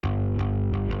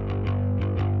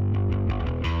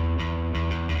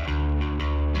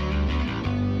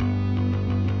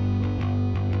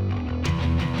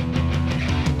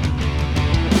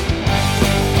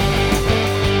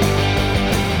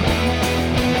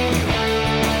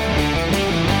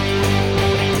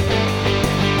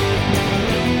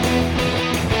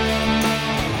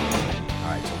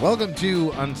Welcome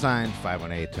to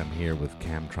Unsigned518. I'm here with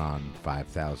Camtron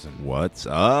 5000. What's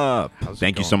up?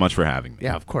 Thank you so much for having me.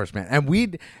 Yeah, of course, man. And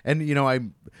I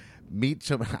meet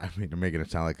so I mean, I'm making it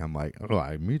sound like I'm like, oh,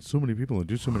 I meet so many people and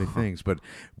do so many things, but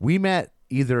we met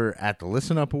either at the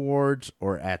Listen Up Awards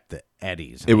or at the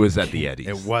Eddies. It was at the Eddies.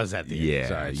 It was at the Eddies. Yeah.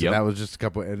 Sorry. So that was just a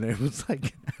couple, and it was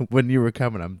like when you were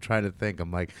coming, I'm trying to think.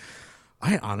 I'm like,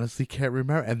 I honestly can't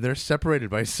remember, and they're separated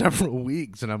by several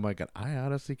weeks, and I'm like, I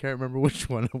honestly can't remember which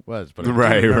one it was, but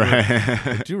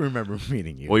I do remember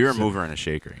meeting you. Well, you're a mover and a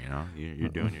shaker, you know. You're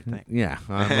doing your thing. Yeah,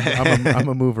 I'm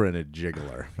a mover and a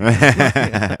jiggler.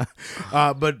 Yeah.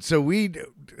 But so we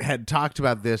had talked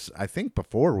about this, I think,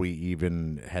 before we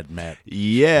even had met.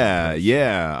 Yeah.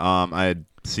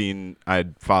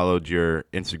 I'd followed your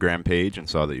Instagram page and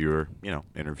saw that you were,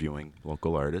 interviewing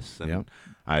local artists, and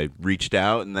I reached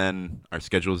out, and then our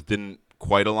schedules didn't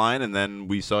quite align, and then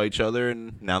we saw each other,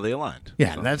 and now they aligned.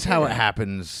 Yeah, so, that's how it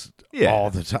happens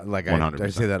all the time. Like I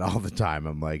say that all the time.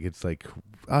 I'm like, it's like,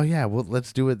 oh yeah, well,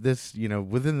 let's do it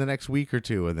within the next week or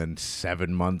two, and then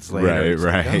 7 months later,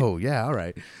 right. Like, oh yeah, all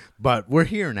right. But we're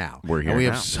here now. And we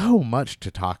have so much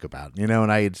to talk about,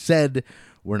 and I had said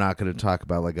we're not going to talk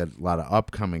about like a lot of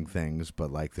upcoming things,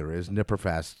 but like there is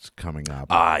Nipperfest coming up.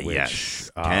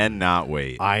 Yes. Cannot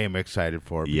wait. I am excited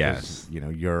for it because,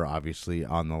 you're obviously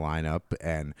on the lineup,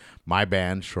 and my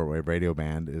band, Shortwave Radio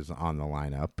Band, is on the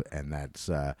lineup, and that's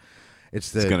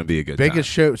it's going to be a good biggest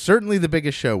show, certainly the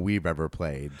biggest show we've ever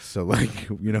played. So like,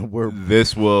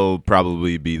 this will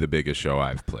probably be the biggest show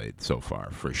I've played so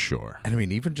far, for sure. And I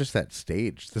mean, even just that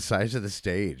stage, the size of the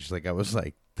stage, like I was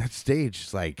like, that stage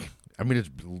is like, I mean, it's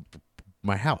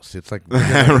my house. It's like bigger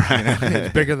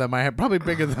it's bigger than probably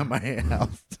bigger than my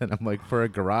house. And I'm like, for a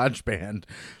garage band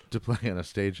to play on a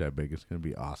stage that big, it's going to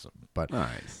be awesome. But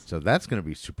nice. So that's going to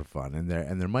be super fun. And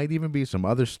there might even be some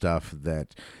other stuff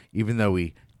that, even though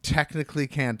we technically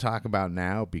can't talk about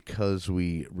now because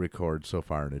we record so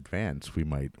far in advance, we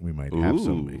might have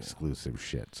some exclusive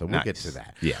shit. So we'll get to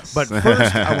that. Yes. But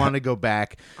first, I want to go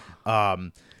back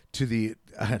to the.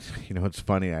 It's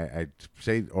funny. I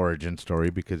say origin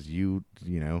story because you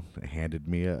handed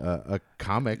me a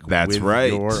comic. That's with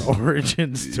right. Your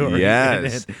origin story.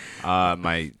 Yes.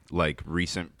 My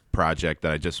recent project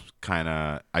that I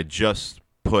just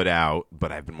put out,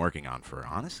 but I've been working on for,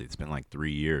 honestly, it's been like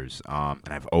 3 years. And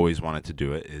I've always wanted to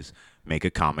do it, is make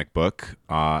a comic book.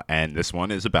 And this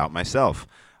one is about myself,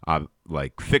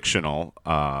 like fictional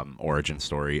origin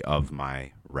story of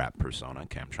my rap persona,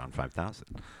 Camtron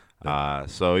 5000.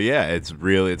 So yeah, it's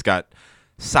got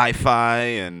sci-fi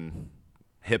and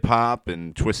hip hop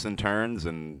and twists and turns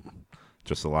and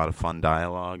just a lot of fun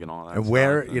dialogue and all that. And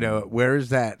stuff. where is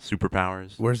that?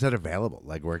 Superpowers. Where's that available?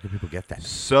 Like, where can people get that?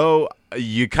 So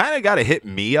you kind of got to hit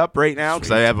me up right now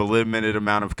because I have a limited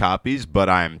amount of copies, but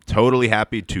I'm totally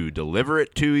happy to deliver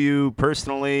it to you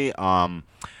personally.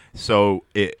 So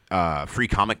Free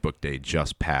Comic Book Day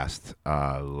just passed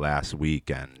last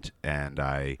weekend, and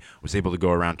I was able to go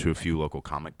around to a few local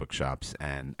comic book shops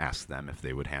and ask them if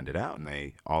they would hand it out, and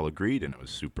they all agreed, and it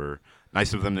was super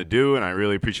nice of them to do, and I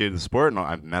really appreciated the support, and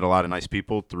I've met a lot of nice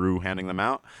people through handing them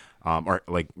out, or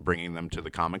like bringing them to the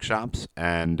comic shops,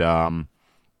 and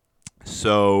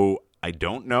so I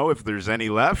don't know if there's any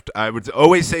left. I would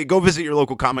always say go visit your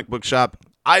local comic book shop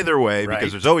either way,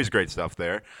 because there's always great stuff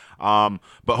there.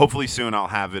 But hopefully soon I'll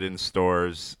have it in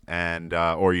stores, and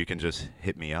or you can just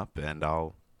hit me up and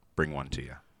I'll bring one to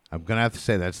you. I'm gonna have to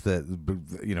say that's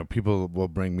people will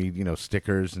bring me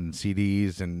stickers and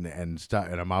CDs and stuff,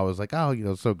 and I'm always like,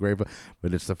 oh, so grateful.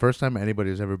 But it's the first time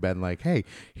anybody's ever been like, hey,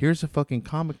 here's a fucking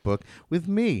comic book with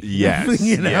me. Yes,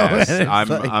 yes. I'm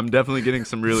like, definitely getting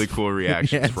some really cool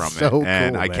reactions from it,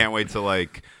 and I can't wait to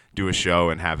do a show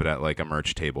and have it at like a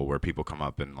merch table where people come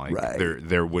up and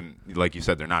there wouldn't, like you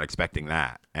said, they're not expecting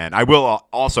that. And I will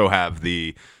also have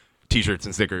the T-shirts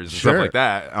and stickers and stuff like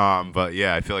that. But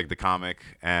yeah, I feel like the comic,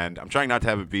 and I'm trying not to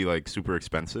have it be like super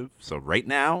expensive. So right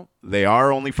now they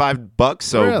are only $5.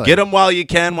 So get them while you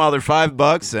can, while they're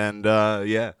 $5. And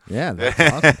yeah, that's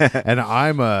awesome. And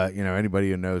I'm anybody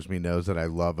who knows me knows that I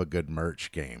love a good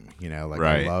merch game.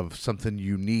 I love something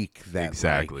unique. That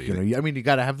exactly. You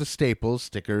got to have the staples,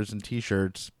 stickers and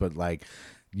T-shirts, but like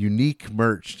unique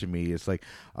merch to me is like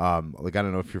I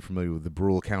don't know if you're familiar with the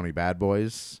Brule County Bad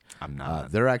Boys. I'm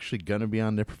not. They're actually going to be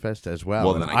on Nipperfest as well.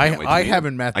 Well, then I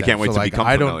haven't met them. I can't wait to become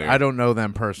familiar. I don't know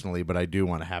them personally, but I do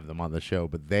want to have them on the show.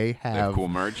 But they have cool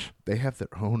merch. They have their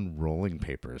own rolling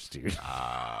papers, dude.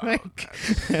 Nice.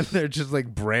 And they're just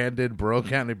like branded Brule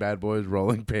County Bad Boys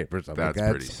rolling papers. That's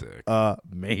pretty sick.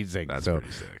 Amazing. That's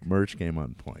pretty sick. Merch game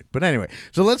on point. But anyway,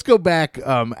 so let's go back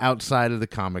outside of the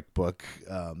comic book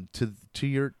to to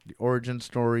your origin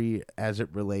story as it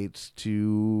relates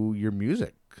to your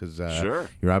music, because Sure.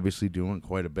 you're obviously doing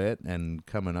quite a bit and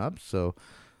coming up. So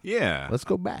Yeah. let's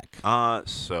go back.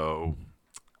 So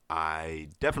I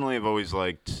definitely have always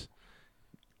liked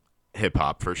hip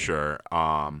hop for sure,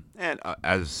 and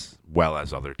as well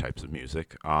as other types of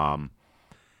music.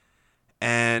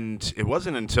 And it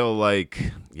wasn't until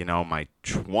like, my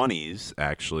 20s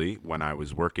actually, when I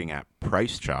was working at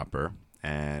Price Chopper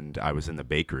and I was in the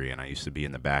bakery, and I used to be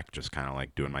in the back just kind of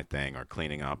like doing my thing or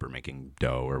cleaning up or making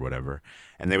dough or whatever.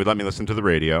 And they would let me listen to the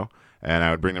radio, and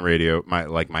I would bring the radio,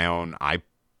 my own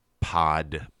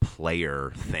iPod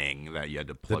player thing that you had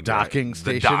to plug The docking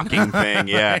station. The docking thing,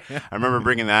 yeah. I remember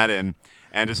bringing that in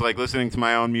and just like listening to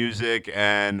my own music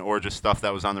or just stuff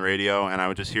that was on the radio, and I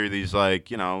would just hear these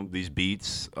these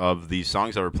beats of these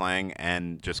songs that were playing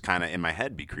and just kind of in my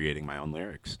head be creating my own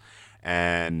lyrics.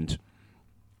 And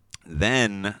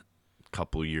then a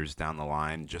couple years down the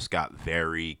line, just got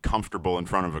very comfortable in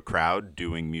front of a crowd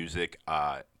doing music,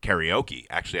 karaoke,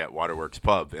 actually at Waterworks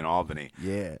Pub in Albany.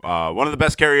 Yeah. One of the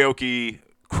best karaoke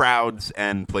crowds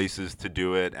and places to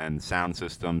do it, and sound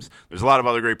systems. There's a lot of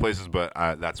other great places, but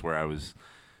that's where I was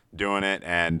doing it.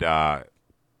 And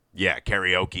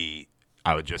karaoke,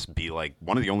 I would just be like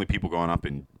one of the only people going up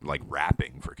and like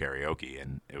rapping for karaoke,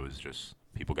 and it was just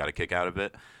people got a kick out of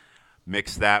it.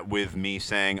 Mix that with me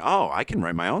saying, oh, I can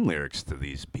write my own lyrics to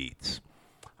these beats.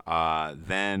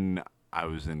 Then I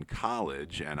was in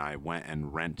college, and I went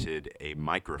and rented a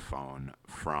microphone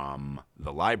from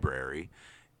the library,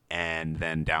 and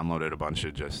then downloaded a bunch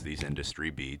of just these industry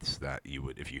beats that you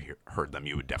would, if you heard them,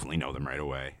 you would definitely know them right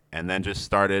away. And then just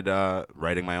started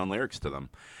writing my own lyrics to them.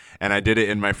 And I did it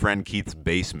in my friend Keith's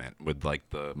basement with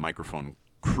like the microphone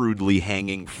crudely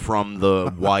hanging from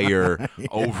the wire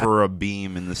over a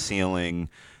beam in the ceiling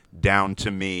down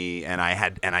to me. And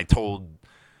I told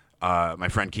my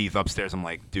friend Keith upstairs, I'm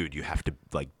like, dude, you have to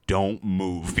like don't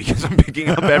move because I'm picking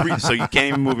up so you can't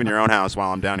even move in your own house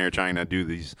while I'm down here trying to do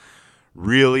these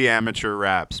really amateur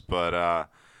raps. But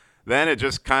then it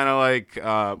just kind of like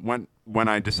when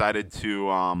I decided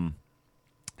to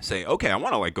say, okay, I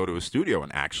want to like go to a studio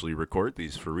and actually record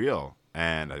these for real.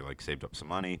 And I like saved up some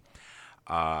money.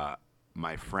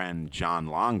 My friend John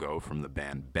Longo from the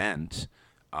band Bent,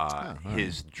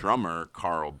 his drummer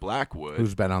Carl Blackwood,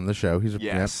 who's been on the show. He's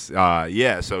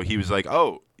so he was like,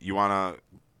 oh, you want to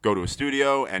go to a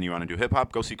studio and you want to do hip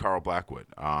hop? Go see Carl Blackwood.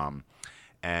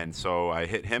 And so I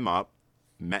hit him up,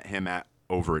 met him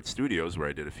over at Studios where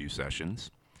I did a few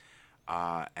sessions.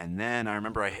 And then I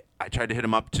remember I tried to hit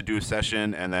him up to do a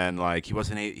session, and then like he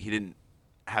didn't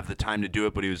have the time to do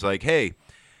it, but he was like, hey,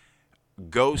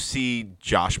 go see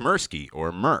Josh Mirsky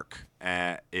or Merck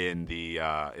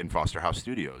in Foster House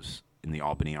Studios in the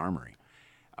Albany Armory.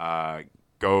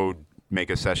 Go make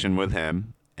a session with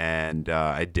him. And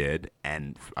I did,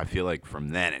 and I feel like from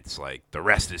then it's like the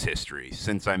rest is history.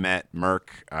 Since I met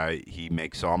Merck, he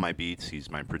makes all my beats. He's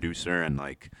my producer and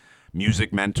like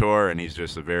music mentor, and he's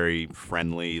just a very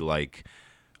friendly, like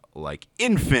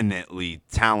infinitely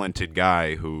talented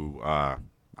guy who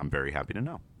I'm very happy to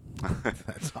know.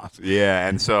 That's awesome. Yeah,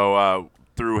 and so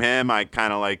through him, I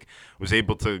kind of like was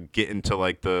able to get into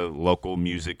like the local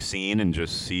music scene and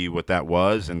just see what that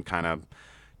was, and kind of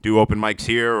do open mics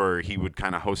here, or he would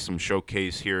kind of host some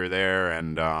showcase here or there,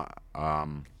 and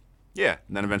and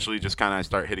then eventually just kind of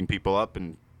start hitting people up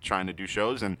and trying to do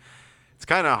shows. And it's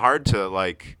kind of hard to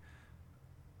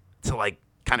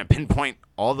kind of pinpoint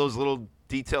all those little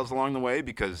details along the way,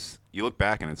 because you look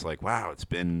back and it's like, wow, it's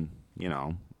been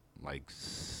like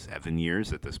 7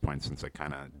 years at this point since I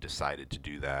kind of decided to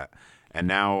do that, and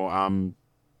now I'm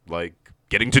like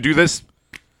getting to do this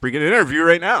freaking interview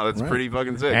right now. That's pretty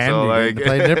fucking sick. And so like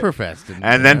play Nipperfest,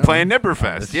 and then playing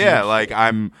Nipperfest. Yeah, like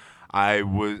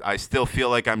I still feel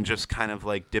like I'm just kind of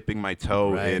like dipping my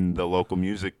toe in the local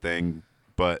music thing,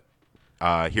 but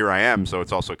here I am. So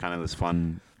it's also kind of this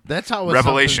fun. That's how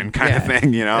revelation kind of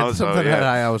thing, That's something that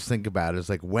I always think about is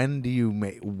like, when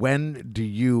do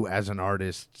you as an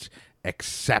artist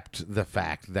accept the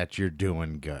fact that you're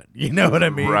doing good? You know what I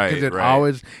mean? Right.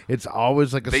 It's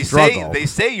always like a struggle. They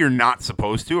say you're not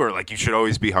supposed to, or like you should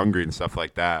always be hungry and stuff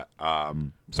like that.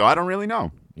 So I don't really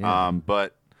know. Yeah.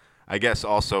 But I guess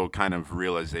also kind of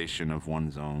realization of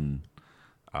one's own,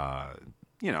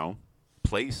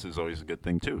 place is always a good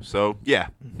thing too. So yeah,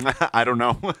 I don't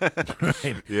know.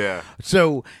 Right. Yeah.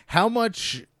 So how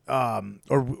much,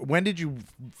 or when did you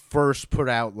first put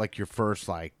out like your first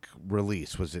like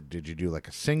release? Did you do like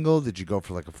a single? Did you go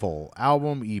for like a full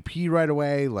album, EP right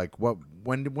away? Like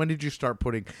when did you start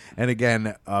putting? And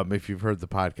again, if you've heard the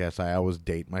podcast, I always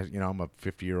date I'm a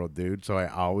 50-year-old dude, so I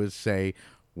always say,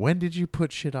 when did you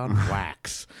put shit on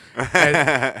wax?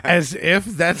 as if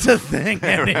that's a thing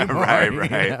anymore. Right.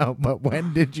 You know? But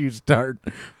when did you start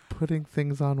putting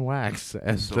things on wax,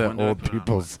 as the old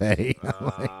people say?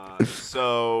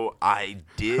 So I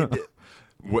did.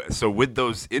 So with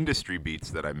those industry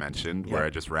beats that I mentioned, where I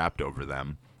just rapped over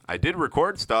them, I did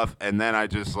record stuff, and then I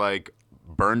just like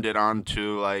burned it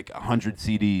onto like 100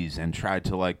 CDs and tried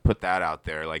to like put that out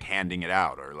there, like handing it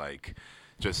out, or like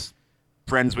just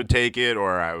friends would take it,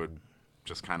 or I would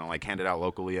just kind of like hand it out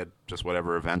locally at just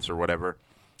whatever events or whatever.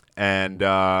 And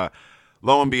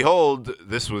lo and behold,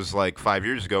 this was like 5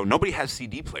 years ago. Nobody has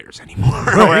CD players anymore,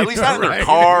 or at least not in their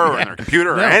car or in their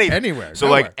computer or anything. Anywhere. So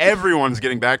like everyone's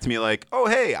getting back to me like, oh,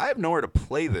 hey, I have nowhere to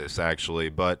play this actually,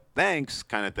 but thanks,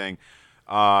 kind of thing.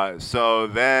 So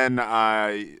then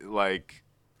I like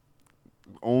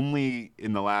only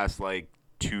in the last like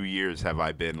 2 years have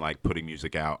I been like putting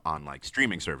music out on like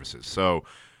streaming services. So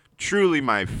truly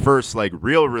my first like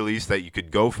real release that you could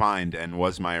go find and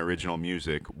was my original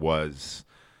music was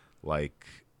like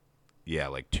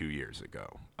 2 years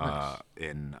ago. Nice.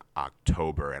 In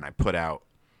October, and I put out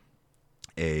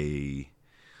like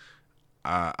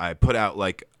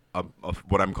a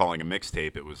what I'm calling a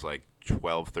mixtape. It was like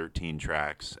 12, 13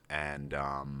 tracks, and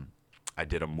I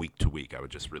did them week to week. I would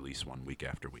just release one week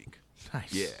after week.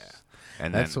 Nice. Yeah.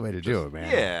 And that's the way to do it,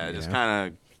 man. Yeah, just kind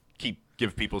of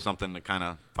give people something to kind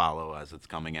of follow as it's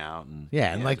coming out. And,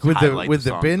 and like with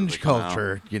the binge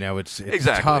culture, you know, it's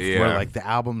exactly, tough where like the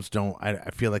albums don't. I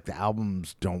feel like the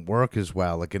albums don't work as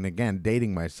well. Like, and again,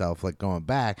 dating myself, like going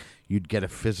back, you'd get a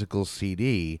physical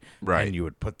CD, right, and you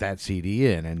would put that CD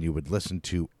in, and you would listen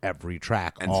to every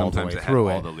track and all the way through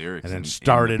it, all the lyrics and then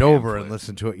start it over and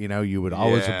listen to it. You know, you would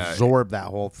always absorb that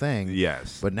whole thing.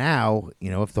 Yes. But now,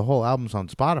 you know, if the whole album's on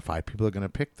Spotify, people are going to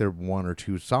pick their one or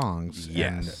two songs.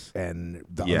 Yes. And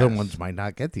the other ones might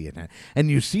not get the intent. And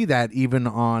you see that even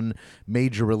on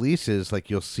major releases. Like,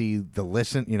 you'll see the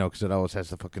listen, you know, because it always has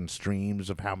the fucking streams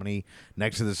of how many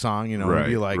next to the song, you know, right, and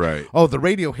be like, right. oh, the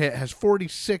radio hit has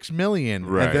 46 million.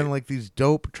 Right. And then, like, these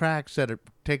dope tracks that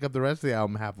take up the rest of the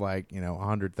album have, like, you know,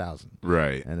 100,000.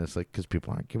 Right. And it's like, because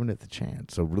people aren't giving it the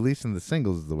chance. So releasing the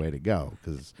singles is the way to go,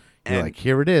 because you're like,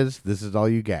 here it is. This is all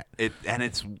you get.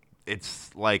 It's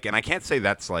like, and I can't say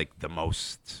that's like the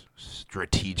most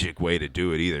strategic way to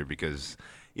do it either, because,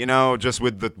 you know, just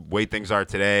with the way things are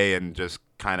today and just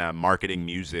kind of marketing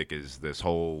music is this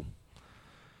whole,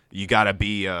 you got to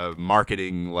be a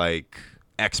marketing like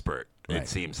expert, right, it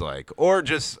seems like, or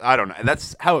just, I don't know.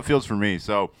 That's how it feels for me.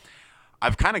 So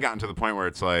I've kind of gotten to the point where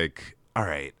it's like, all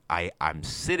right, I'm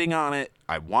sitting on it.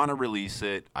 I want to release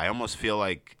it. I almost feel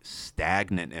like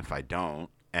stagnant if I don't.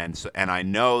 And I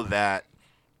know that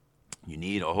you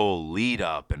need a whole lead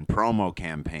up and promo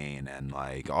campaign and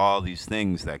like all these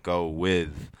things that go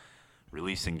with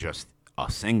releasing just a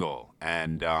single.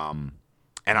 And I'm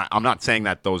not saying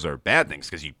that those are bad things,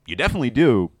 because you definitely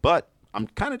do, but I'm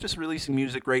kind of just releasing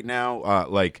music right now.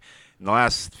 Like in the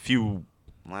last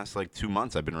like 2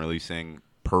 months, I've been releasing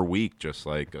per week, just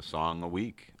like a song a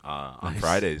week on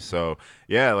Fridays. So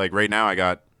yeah, like right now I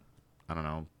got, I don't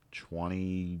know,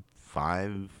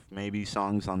 25 maybe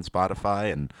songs on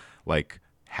Spotify, and like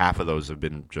half of those have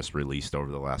been just released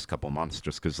over the last couple months,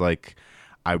 just because like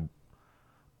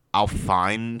I'll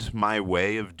find my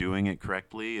way of doing it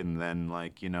correctly, and then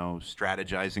like, you know,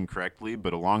 strategizing correctly,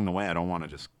 but along the way I don't want to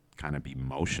just kind of be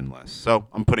motionless. So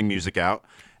I'm putting music out,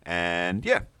 and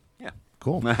yeah.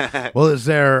 Cool. Well, is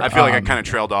there... I feel like I kind of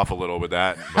trailed off a little with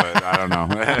that, but I don't know.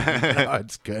 No,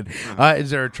 it's good. Is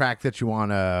there a track that you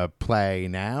want to play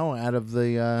now out of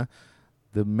the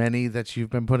many that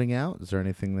you've been putting out? Is there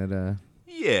anything that...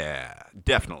 Yeah,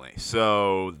 definitely.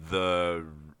 So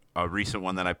a recent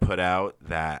one that I put out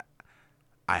that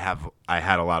I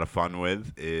had a lot of fun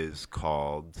with is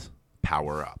called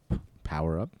Power Up.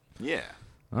 Power Up? Yeah.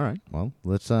 All right. Well,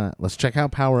 let's check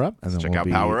out Power Up, and then we'll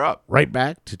be Power Up. Right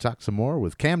back to talk some more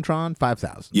with Camtron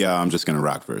 5000. Yeah, I'm just gonna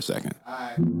rock for a second.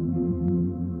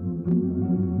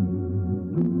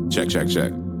 Check.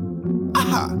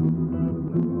 Aha.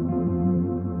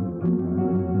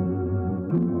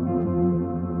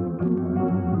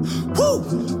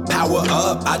 Woo! Power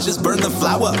up, I just burned the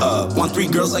flower up. Want 3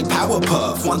 girls like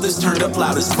Powerpuff. Want this turned up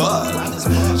loud as fuck.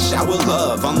 Shower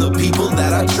love on the people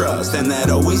that I trust and that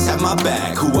always have my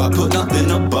back, who I put up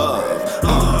and above.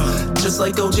 Just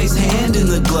like OJ's hand in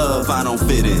the glove, I don't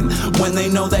fit in. When they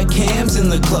know that Cam's in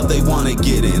the club, they wanna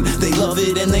get in. They love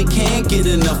it and they can't get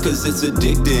enough, cause it's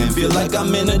addicting. Feel like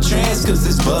I'm in a trance, cause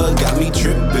this bug got me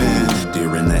tripping.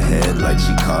 Deer in the head like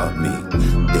she caught me.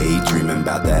 Daydreaming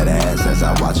about that ass as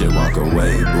I watch it walk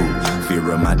away. Ooh,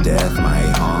 fear of my death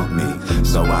might haunt me.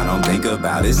 So I don't think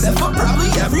about it, except for probably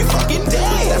every fucking day.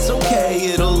 But that's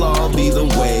okay, it'll all be the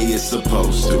way it's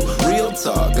supposed to. Real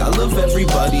talk, I love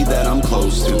everybody that I'm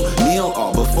close to. Kneel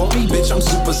all before me, bitch, I'm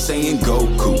Super Saiyan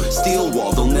Goku. Steel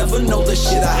wall, they'll never know the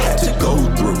shit I had to go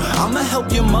through. I'ma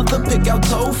help your mother pick out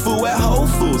tofu at Whole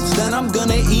Foods. Then I'm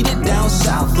gonna eat it down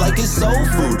south like it's soul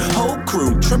food. Whole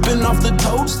crew, tripping off the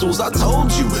toadstools, I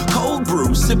told you. Cold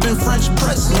brew, sipping French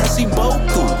press, merci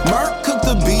beaucoup. Merc cook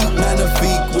the beat,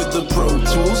 magnifique with the Pro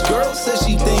Tools. Girl says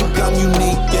she think I'm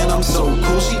unique and I'm so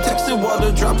cool. She texted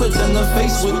water droplets in the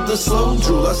face with the slow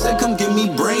drool. I said come give me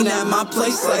brain at my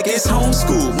place like it's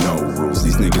homeschool. No rules,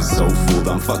 these niggas so fooled,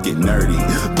 I'm fucking nerdy.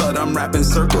 But I'm rapping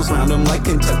circles round them like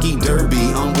Kentucky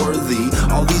Derby. Unworthy,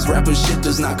 all these rappers shit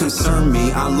does not concern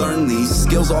me. I learn these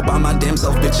skills all by my damn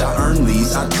self, bitch, I earn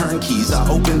these. I turn keys, I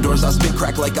open doors, I spit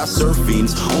crack like I surf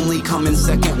fiends. Only come in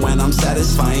second when I'm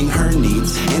satisfying her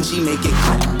needs. And she make it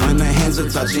clap when the hands are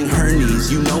touching her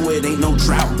knees. You know it ain't no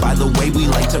drought by the way we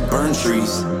like to burn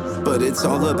trees. But it's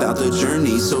all about the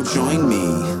journey, so join me.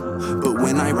 But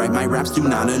when I write, my raps do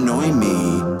not annoy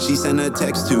me. She sent a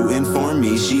text to inform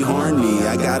me she horny.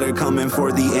 I got her coming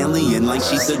for the alien like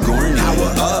she's Sigourney.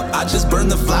 Power up, I just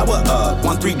burned the flower up.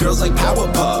 Want 3 girls like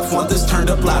Powerpuff. Want this turned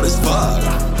up loud as fuck.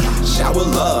 Shower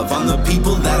love on the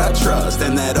people that I trust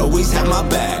and that always have my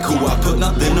back, who I put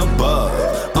nothing above.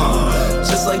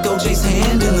 Just like OJ's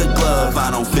hand in the glove,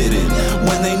 I don't fit in.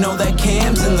 When they know that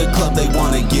Cam's in the club, they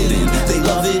wanna get in. They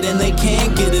love it and they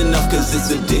can't get enough cause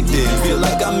it's addictive. Feel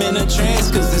like I'm in a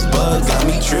trance cause this bug got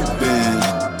me tripping.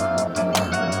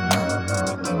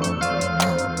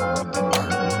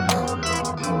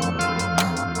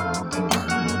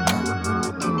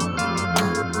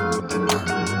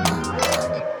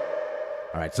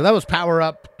 All right, so that was Power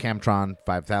Up, Camtron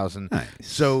 5000. Nice.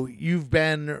 So you've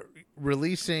been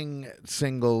releasing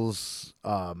singles,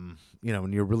 and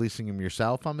you're releasing them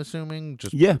yourself, I'm assuming?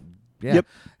 Yeah. Yep.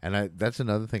 And that's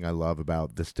another thing I love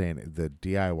about this day, the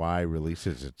DIY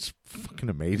releases. It's fucking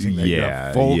amazing. That you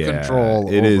have full control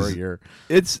over your...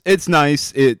 It's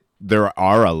nice. There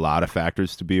are a lot of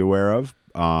factors to be aware of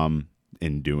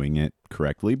in doing it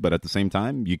correctly, but at the same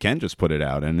time, you can just put it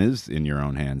out and it is in your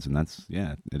own hands, and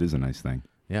it is a nice thing.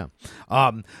 Yeah.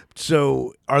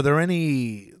 So are there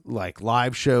any like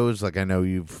live shows? Like I know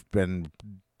you've been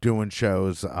doing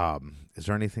shows. Is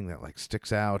there anything that like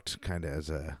sticks out kind of as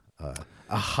a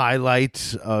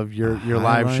highlight of your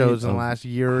live shows in the last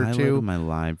year or two? Of my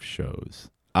live shows.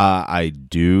 I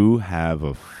do have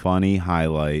a funny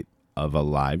highlight of a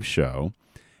live show,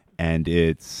 and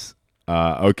it's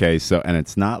okay. So, and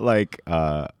it's not like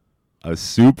a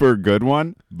super good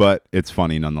one, but it's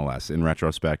funny nonetheless. In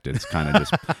retrospect, it's kind of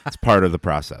just it's part of the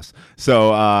process.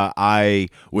 So I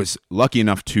was lucky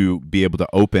enough to be able to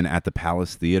open at the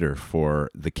Palace Theater for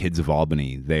the Kids of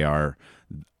Albany. They are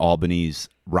Albany's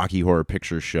Rocky Horror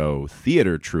Picture Show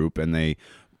theater troupe, and they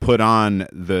put on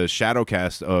the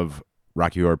shadowcast of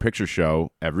Rocky Horror Picture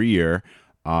Show every year,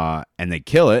 and they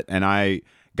kill it. And I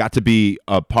got to be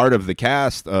a part of the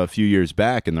cast a few years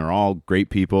back, and they're all great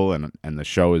people, and the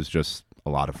show is just a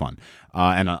lot of fun.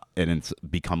 And it's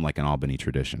become like an Albany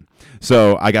tradition.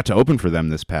 So I got to open for them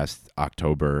this past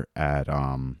October at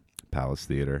Palace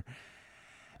Theater,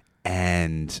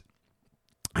 and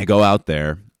I go out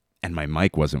there, and my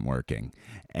mic wasn't working,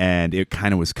 and it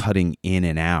kind of was cutting in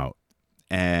and out.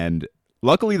 And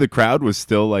luckily, the crowd was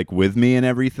still like with me and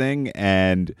everything,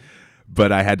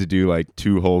 but I had to do like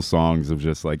 2 whole songs of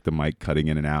just like the mic cutting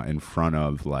in and out in front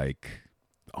of like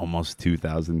almost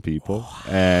 2,000 people.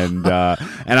 And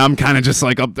I'm kind of just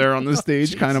like up there on the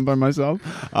stage kind of by myself.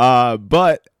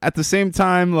 But at the same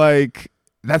time, like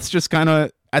that's just kind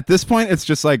of, at this point, it's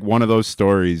just like one of those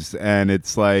stories. And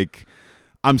it's like,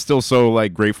 I'm still so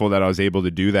like grateful that I was able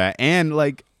to do that. And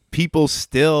like, people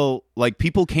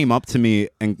came up to me,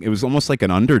 and it was almost like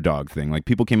an underdog thing. Like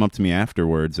people came up to me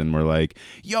afterwards and were like,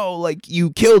 yo, like you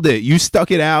killed it. You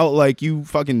stuck it out. Like you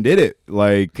fucking did it.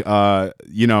 Like,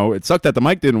 it sucked that the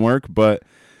mic didn't work, but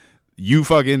you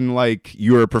fucking like,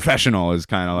 you were a professional is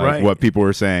kind of like what people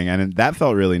were saying. And that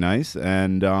felt really nice.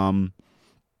 And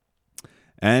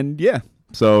yeah,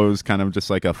 so it was kind of just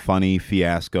like a funny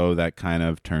fiasco that kind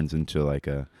of turns into like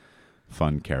a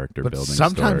fun character building.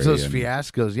 Sometimes story those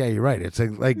fiascos, yeah, you're right. It's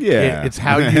it's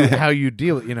how you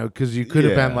deal, because you could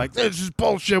have been like, this is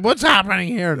bullshit. What's happening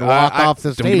here? And walk off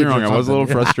the stage. Don't get me wrong, I was a little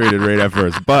frustrated right at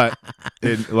first, but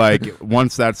it like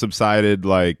once that subsided,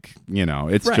 like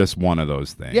it's just one of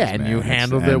those things. Yeah, and you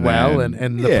handled it well, and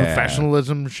the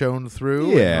professionalism shone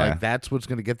through. Yeah, and like that's what's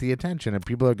going to get the attention, and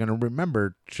people are going to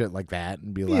remember shit like that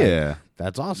and be like,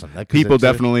 That's awesome. People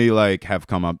definitely like have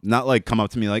come up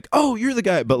to me like, oh, you're the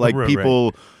guy, but like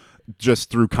people just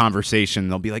through conversation,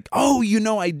 they'll be like, oh,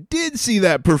 I did see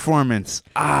that performance.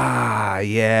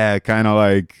 Yeah, kind of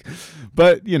like,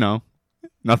 but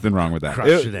nothing wrong with that.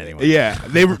 Crushed it anyway. Yeah,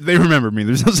 they remember me.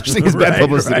 There's no such thing as bad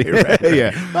publicity. Right.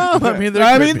 Yeah. Well, I mean,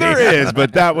 there is,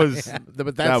 but that was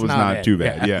not too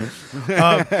bad.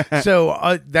 Yeah.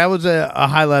 So that was a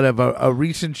highlight of a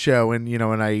recent show, and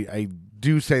and I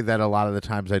do say that a lot of the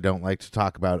times I don't like to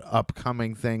talk about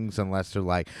upcoming things unless they're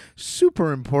like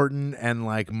super important and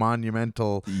like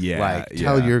monumental. Yeah,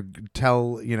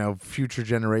 tell future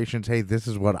generations, hey, this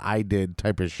is what I did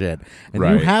type of shit. And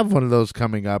right. you have one of those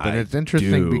coming up, and it's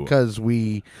interesting because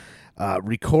we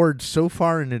record so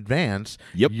far in advance.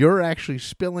 Yep. You're actually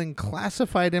spilling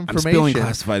classified information. I'm spilling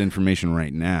classified information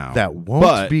right now. That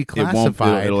won't be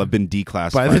classified. It'll have been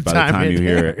declassified by the time you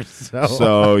hear it.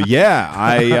 So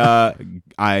yeah,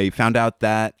 I found out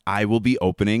that I will be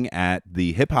opening at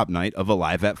the Hip Hop Night of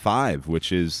Alive at 5,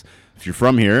 which is, if you're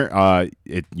from here,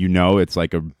 it's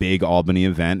like a big Albany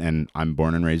event, and I'm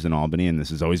born and raised in Albany, and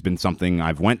this has always been something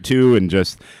I've went to, and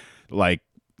just like,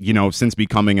 since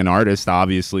becoming an artist,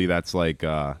 obviously that's like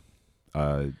an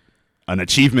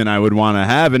achievement I would want to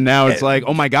have. And now it's like,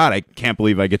 oh my God, I can't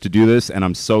believe I get to do this. And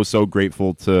I'm so, so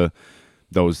grateful to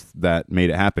those that made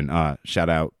it happen. Shout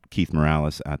out Keith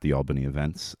Morales at the Albany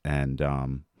events, and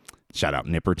shout out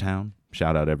Nippertown.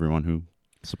 Shout out everyone who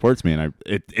supports me. And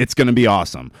it's going to be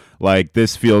awesome. Like,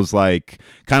 this feels like,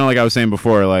 kind of like I was saying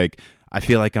before, like, I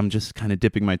feel like I'm just kind of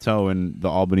dipping my toe in the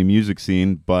Albany music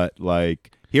scene, but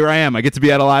like, here I am. I get to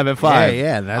be at Alive at 5.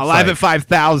 Yeah, that's Alive at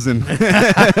 5,000. And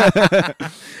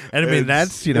I mean,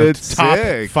 that's it's top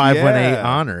sick. 518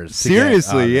 honors.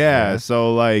 Seriously, yeah.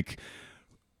 So like,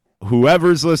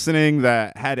 whoever's listening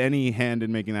that had any hand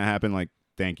in making that happen, like,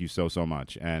 thank you so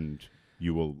much, and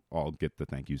you will all get the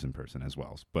thank yous in person as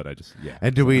well. But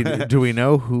And do we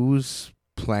know who's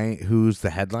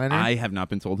the headliner? I have not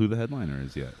been told who the headliner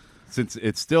is yet, since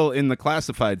it's still in the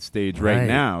classified stage right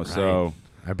now. Right. So.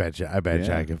 I bet you I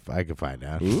could find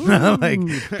out.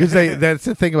 Because that's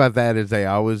the thing about that is they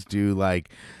always do like,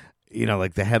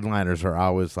 like the headliners are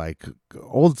always like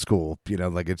old school.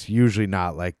 Like it's usually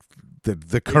not like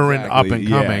the current up and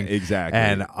coming. Yeah, exactly.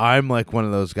 And I'm like one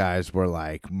of those guys where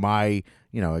like my,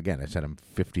 again, I said I'm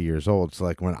 50 years old. So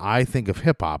like when I think of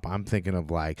hip hop, I'm thinking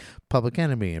of like Public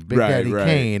Enemy and Big Daddy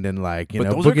Kane and like,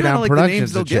 Boogie Down like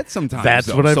Productions. The names they'll get sometimes.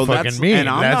 That's what I fucking mean.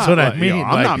 That's what I mean.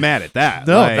 I'm not mad at that.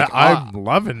 No, like, I'm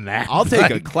loving that. I'll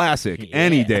take a classic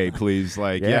any day, please.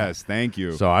 Like, yes, thank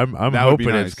you. So I'm hoping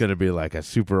it's gonna be like a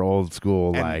super old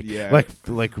school, like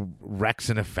Rex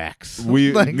and Effects.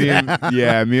 Me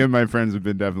and my friends have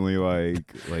been definitely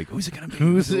like who's it gonna be?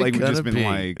 Who's it like gonna we've just been be?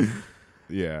 like.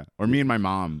 Yeah, or me and my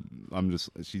mom.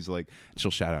 She's like,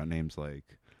 she'll shout out names like,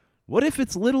 "What if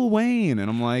it's Lil Wayne?" And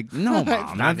I'm like, "No, Mom,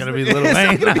 it's not gonna be Lil Wayne.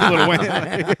 It's not gonna be Lil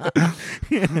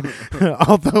Wayne."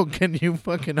 Although, can you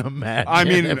fucking imagine? I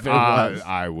mean, if it was?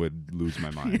 I would lose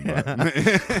my mind.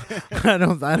 I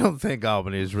don't think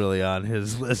Albany is really on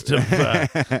his list of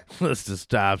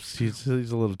stops. He's a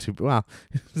little too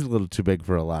he's a little too big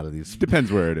for a lot of these. Depends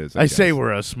where it is. I say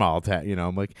we're a small town.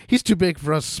 I'm like, he's too big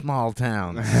for us small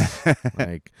towns.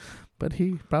 But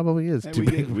he probably is too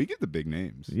big. We get the big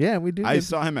names. Yeah, we do. I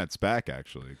saw him at SPAC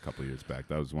actually a couple years back.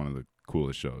 That was one of the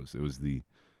coolest shows. It was the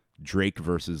Drake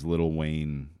versus Lil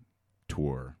Wayne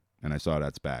tour, and I saw it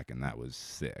at SPAC, and that was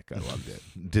sick. I loved it.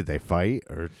 Did they fight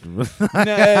or?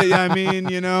 I mean,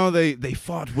 they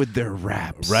fought with their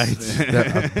raps, right?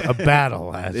 a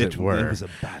battle, as it were. It was a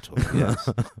battle, yes.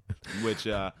 Which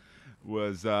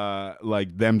was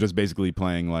like them just basically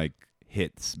playing like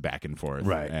hits back and forth,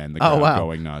 right? And the crowd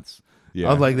going nuts.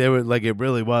 Yeah, like they were like it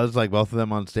really was like both of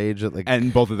them on stage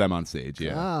and both of them on stage.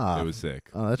 Yeah, it was sick.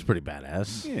 Oh, that's pretty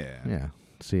badass. Yeah.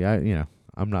 See,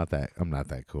 I'm not that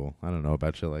cool. I don't know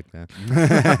about shit like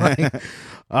that.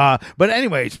 But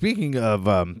anyway, speaking of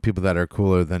people that are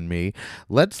cooler than me,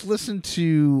 let's listen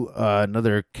to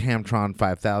another Camtron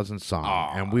 5000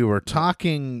 song. And we were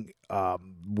talking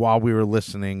while we were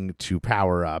listening to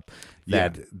Power Up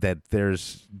that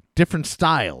there's different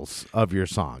styles of your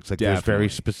songs. Like there's very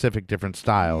specific different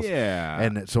styles. Yeah.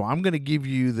 And so I'm going to give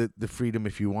you the freedom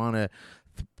if you want to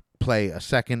play a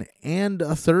second and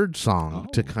a third song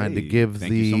to kind of give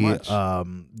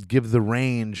give the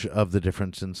range of the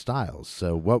difference in styles.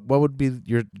 So what would be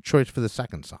your choice for the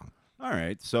second song? All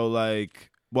right. So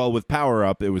with Power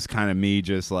Up, it was kind of me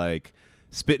just like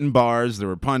spitting bars. There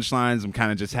were punchlines. I'm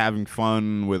kind of just having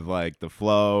fun with like the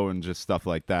flow and just stuff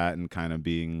like that, and kind of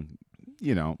being,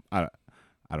 I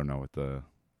don't know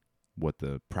what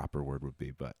the proper word would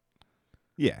be, but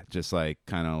Yeah, just like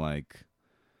kind of like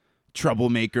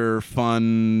troublemaker,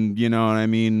 fun, you know what I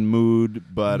mean, mood,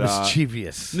 but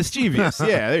mischievous. Mischievous.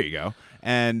 Yeah, there you go.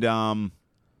 And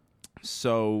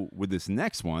so with this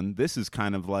next one, this is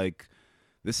kind of like,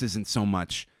 this isn't so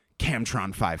much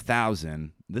Camtron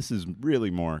 5000. This is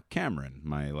really more Cameron,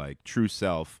 my like true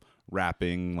self,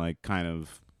 rapping, like kind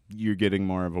of, you're getting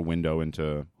more of a window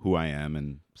into who I am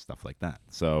and stuff like that.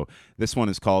 So this one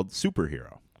is called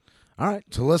Superhero. All right,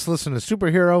 so let's listen to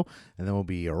Superhero, and then we'll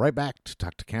be right back to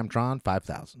talk to Camtron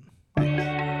 5000.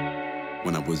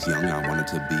 When I was young, I wanted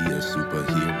to be a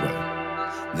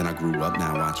superhero. Then I grew up,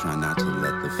 now I try not to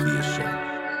let the fear show.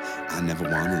 I never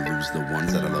want to lose the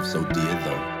ones that I love so dear,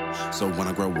 though. So when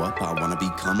I grow up, I want to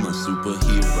become a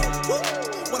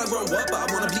superhero. When I grow up, I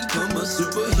want to become a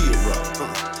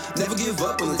superhero. Never give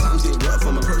up when the times get rough,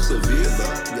 I'ma persevere,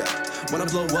 though. Yeah. When I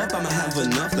blow up, I'ma have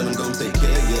enough, then I'm gonna take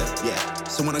care, yeah.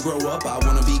 So when I grow up, I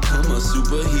wanna become a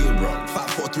superhero. 5,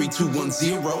 4, 3, 2, 1,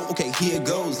 0. Okay, here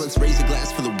goes. Let's raise a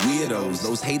glass for the weirdos.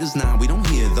 Those haters, nah, we don't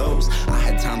hear those. I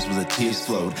had times where the tears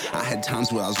flowed. I had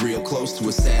times where I was real close to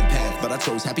a sad path, but I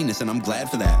chose happiness and I'm glad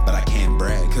for that. But I can't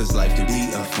brag, cause life can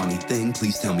be a funny thing.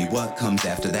 Please tell me what comes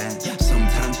after that.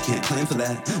 Sometimes you can't plan for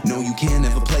that. No, you can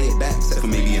never play it back, except for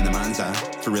maybe in the mind's eye.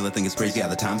 For real, I think it's crazy how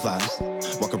the time flies.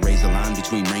 Walk a razor line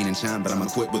between rain and shine, but I'm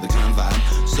equipped with a calm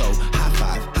vibe. So high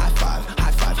five, high five,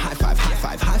 high five, high five, high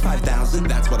five, high 5,000.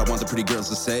 That's what I want the pretty girls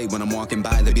to say when I'm walking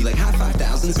by. They be like, high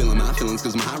 5,000. Feeling my feelings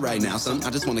cause I'm high right now, son.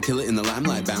 I just wanna kill it in the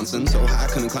limelight, bouncing so high I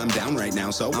couldn't climb down right now.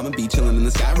 So I'ma be chilling in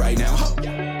the sky right now.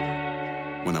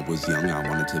 When I was young, I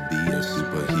wanted to be a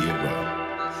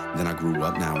superhero. Then I grew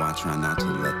up, now I try not to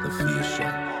let the fear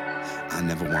show. I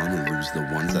never want to lose the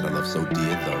ones that I love so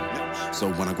dear, though.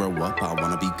 So when I grow up, I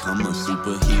want to become a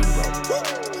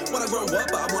superhero. When I grow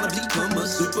up, I want to become a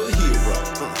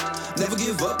superhero. Never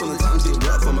give up when the times get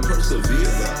rough, I'ma persevere,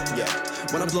 though. Yeah.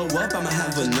 When I blow up, I'ma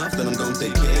have enough, then I'm gonna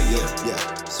take care,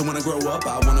 yeah. So when I grow up,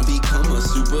 I want to become a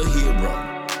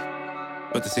superhero.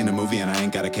 But this ain't a movie and I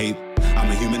ain't got a cape. I'm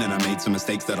a human and I made some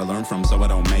mistakes that I learned from, so I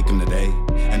don't make them today.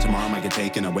 And tomorrow might get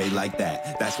taken away like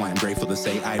that. That's why I'm grateful to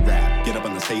say I rap. Get up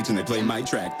on the stage and they play my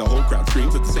track. The whole crowd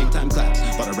screams at the same time, claps.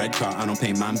 But a red car, I don't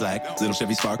paint mine black. Little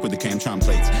Chevy Spark with the Camtron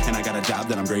plates. And I got a job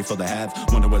that I'm grateful to have.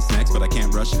 Wonder what's next, but I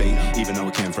can't rush fate, even though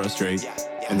it can frustrate.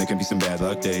 And there can be some bad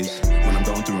luck days when I'm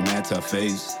going through a mad tough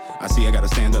phase. I see I gotta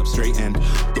stand up straight and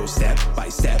go step by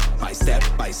step by step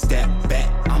by step back.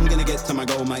 I'm gonna get to my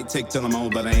goal, might take till I'm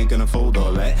old, but I ain't gonna fold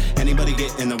or let anybody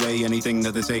get in the way. Anything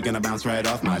that they say gonna bounce right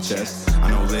off my chest.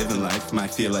 I know living life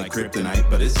might feel like kryptonite,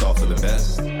 but it's all for the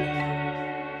best.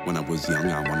 When I was young,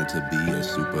 I wanted to be a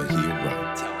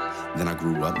superhero. Then I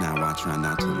grew up, now I try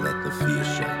not to let the fear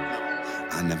show.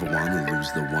 I never want to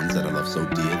lose the ones that I love so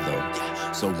dear,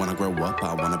 though. So when I grow up,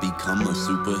 I want to become a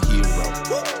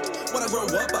superhero. When I grow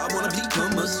up, I want to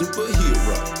become a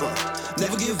superhero.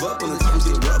 Never give up when the times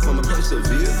get rough, I'ma persevere,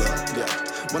 though. Yeah.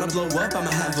 When I blow up,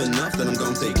 I'ma have enough, then I'm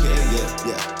gonna take care,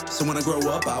 yeah. So when I grow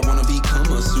up, I want to become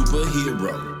a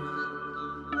superhero.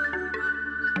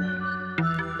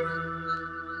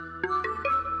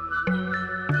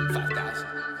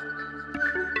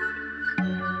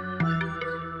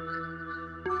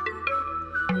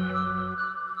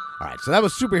 All right, so that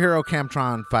was Superhero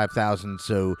Camtron 5000.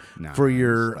 So for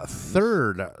your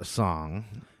third song,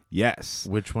 yes,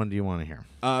 which one do you want to hear?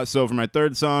 So for my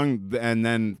third song, and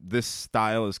then this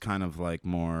style is kind of like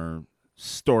more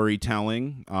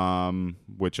storytelling,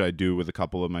 which I do with a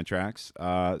couple of my tracks.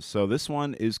 So this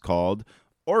one is called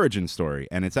Origin Story,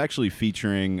 and it's actually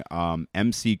featuring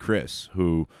MC Chris,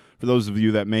 who, for those of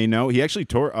you that may know, he actually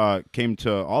came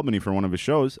to Albany for one of his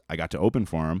shows. I got to open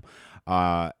for him.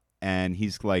 And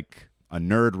he's like a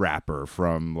nerd rapper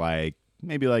from like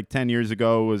maybe like 10 years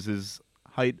ago was his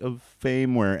height of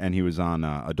fame, and he was on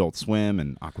Adult Swim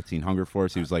and Aqua Teen Hunger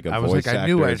Force. He was like a voice actor. I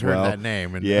knew I'd as heard well. that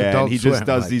name. And yeah, Adult and he just Swim,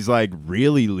 does these like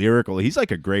really lyrical. He's like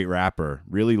a great rapper,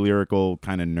 really lyrical,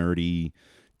 kind of nerdy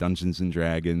Dungeons and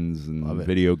Dragons and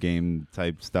video game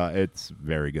type stuff. It's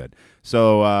very good.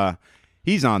 So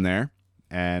he's on there,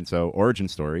 and so Origin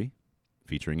Story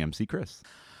featuring MC Chris.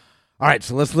 All right,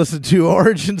 so let's listen to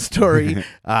Origin Story,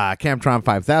 Camtron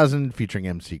 5000 featuring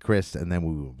MC Chris, and then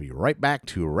we will be right back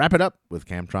to wrap it up with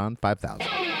Camtron 5000.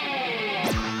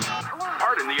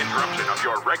 Pardon the interruption of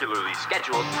your regularly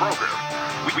scheduled program.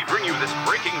 We bring you this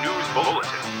breaking news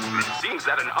bulletin. It seems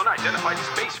that an unidentified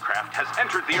spacecraft has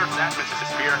entered the Earth's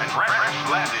atmosphere and crash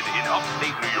landed in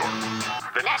upstate New York.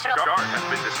 The National Guard has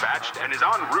been dispatched and is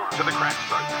en route to the crash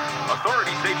site.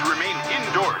 Authorities say to remain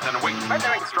indoors and await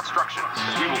further instructions.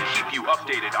 We will keep you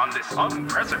updated on this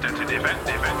unprecedented event.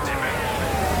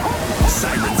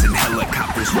 Silence and hella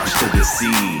Helicopters rush to the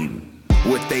scene.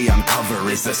 What they uncover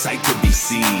is a sight to be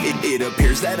seen. It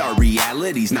appears that our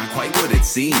reality's not quite what it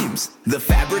seems. The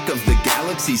fabric of the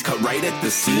galaxies cut right at the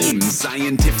seams.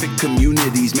 Scientific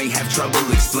communities may have trouble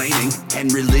explaining,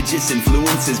 and religious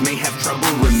influences may have trouble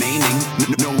remaining.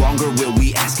 No longer will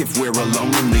we ask if we're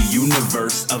alone in the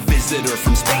universe. A visitor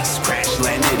from space crash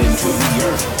landed into the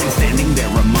earth, and standing there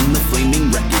among the flaming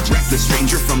wreckage, the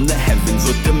stranger from the heavens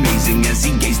looked amazing as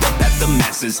he gazed up at the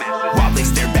masses, while they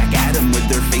stared back at him with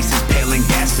their faces pale and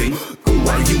gasping. Who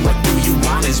are you? What do you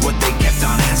want? Is what they kept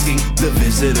on asking. The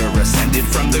visitor ascended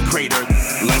from the crater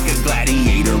like a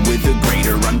gladiator with a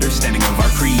greater understanding of our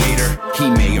creator. He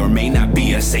may or may not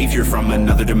be a savior from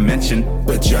another dimension,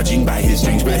 but judging by his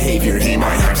strange behavior, he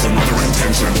might have some other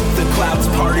intention. The clouds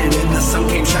parted and the sun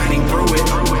came shining through it.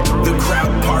 The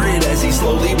crowd parted as he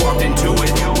slowly walked into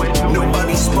it.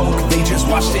 Nobody spoke, they just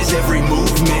watched his every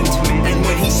movement. And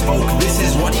when he spoke, this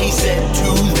is what he said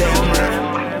to them.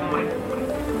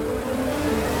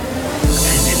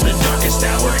 Darkest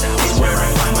hour is where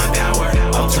I find my power.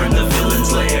 I'll turn the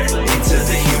villain's lair into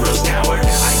the hero's tower.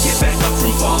 I get back up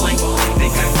from falling, I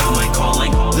think I found my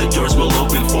calling. The doors will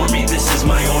open for me, this is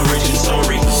my origin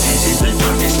story. And in the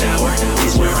darkest hour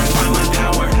is where I find my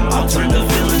power. I'll turn the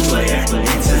villain's lair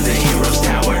into the hero's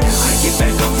tower. I get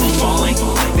back up from falling,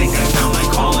 I think I found my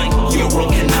calling. Your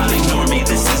world cannot ignore me,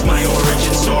 this is my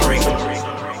origin story.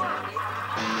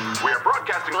 We're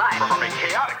broadcasting live from a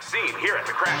chaotic scene here at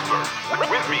the Crash Course.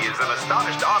 With me is an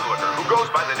astonished onlooker who goes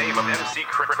by the name of MC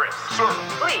Chris. Sir,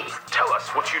 please tell us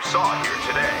what you saw here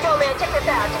today. Yo, man, check this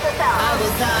out. I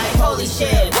was like, holy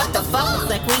shit, what the fuck?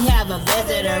 Like we have a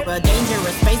visitor, a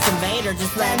dangerous space invader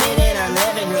just landed in our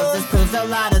living room. This proves a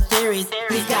lot of theories.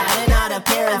 He's got an odd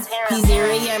appearance. He's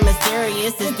eerie and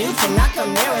mysterious. This dude cannot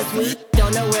come near us. We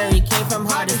don't know where he came from,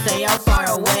 hard to say how far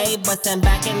away. But stand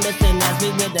back and listen as we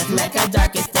witness Mecca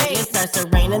darkest day. It starts to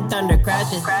rain and thunder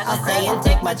crashes. I'll say and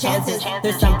take my chances.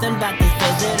 There's something about this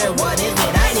visitor, what is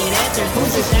it? I need answers.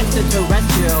 Who's this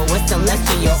extraterrestrial with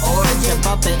celestial origin?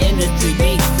 Puppet industry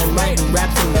beats and writing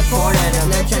raps and recording them.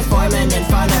 They're transforming in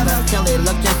front of us till he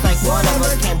look just like one of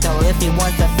us. Can't tell if he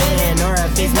wants to fit in or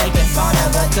if he's making fun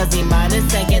of us. Cause he might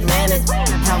have sank Atlantis,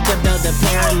 helped to build the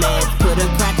pyramids, could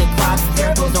have cracked the crops,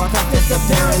 circles, or cut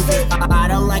disappearances. I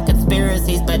don't like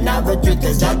conspiracies, but now the truth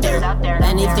is out there.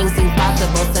 Anything seems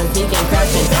possible since he came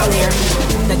crashing down here.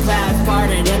 The clouds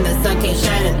parted and the sun came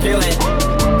shining through it.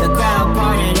 The crowd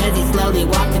parted as he slowly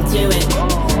walked into it.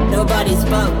 Nobody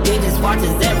spoke, they just watched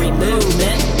his every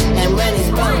movement. And when he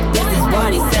spoke, this is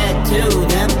what he said to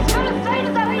them.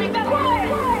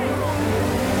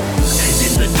 And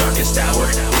in the darkest hour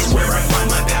is where I find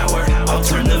my power. I'll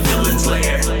turn the villain's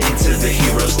lair into the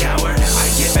hero's tower. I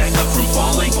get back up from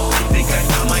falling, I think I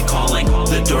found my calling.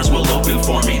 The doors will open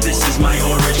for me, this is my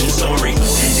origin story. And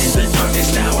in the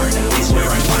darkest hour is where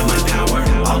I find my power.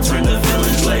 I'll turn the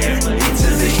villain's lair into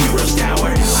the hero's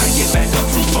tower. I get back up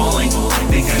from falling, I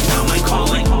think I found my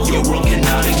calling. Your world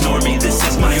cannot ignore me, this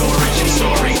is my origin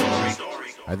story.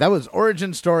 All right, that was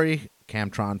Origin Story,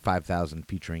 Camtron 5000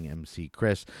 featuring MC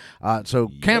Chris.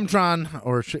 Camtron,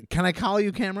 or can I call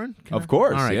you Cameron? Of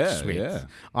course, All right, yeah, sweet. yeah.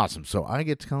 Awesome. So I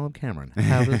get to call him Cameron.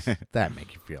 How does that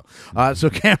make you feel? So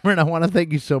Cameron, I want to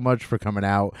thank you so much for coming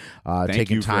out,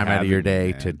 taking you for time out of your having day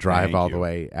me, to man. drive Thank all you. the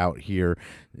way out here.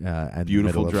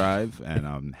 Beautiful drive, and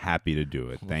I'm happy to do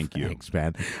it. Thank you. Thanks,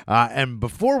 man. And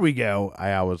before we go,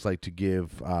 I always like to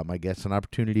give my guests an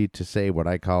opportunity to say what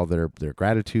I call their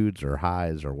gratitudes or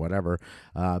highs or whatever.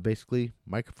 Basically,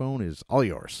 microphone is all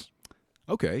yours.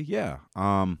 Okay, yeah.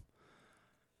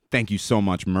 Thank you so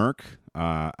much, Merc.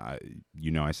 I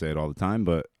say it all the time,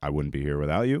 but I wouldn't be here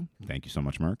without you. Thank you so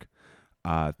much, Merc.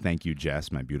 Thank you,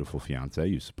 Jess, my beautiful fiance.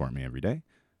 You support me every day.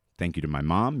 Thank you to my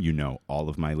mom. You know all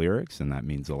of my lyrics, and that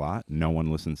means a lot. No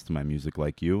one listens to my music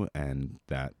like you, and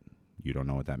that you don't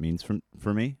know what that means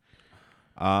for me.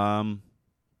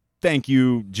 Thank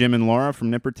you, Jim and Laura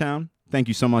from Nippertown. Thank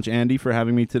you so much, Andy, for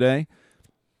having me today.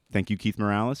 Thank you, Keith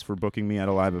Morales, for booking me at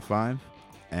Alive at 5.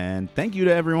 And thank you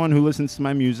to everyone who listens to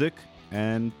my music.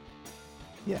 And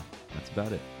yeah, that's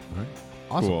about it. All right.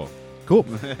 Awesome. Cool.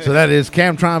 So that is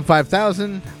Camtron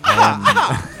 5000.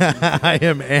 I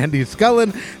am Andy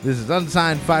Scullin. This is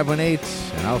Unsigned518,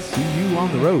 and I'll see you on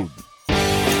the road.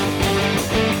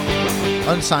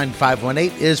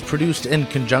 Unsigned518 is produced in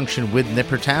conjunction with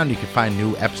Nippertown. You can find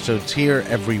new episodes here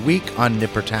every week on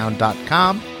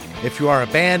nippertown.com. If you are a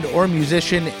band or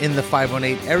musician in the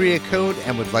 518 area code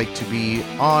and would like to be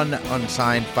on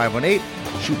Unsigned518,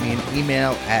 shoot me an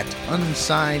email at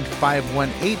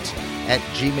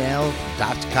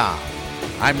unsigned518@gmail.com.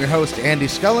 I'm your host, Andy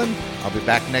Scullin. I'll be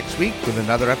back next week with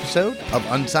another episode of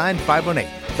Unsigned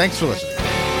 518. Thanks for listening.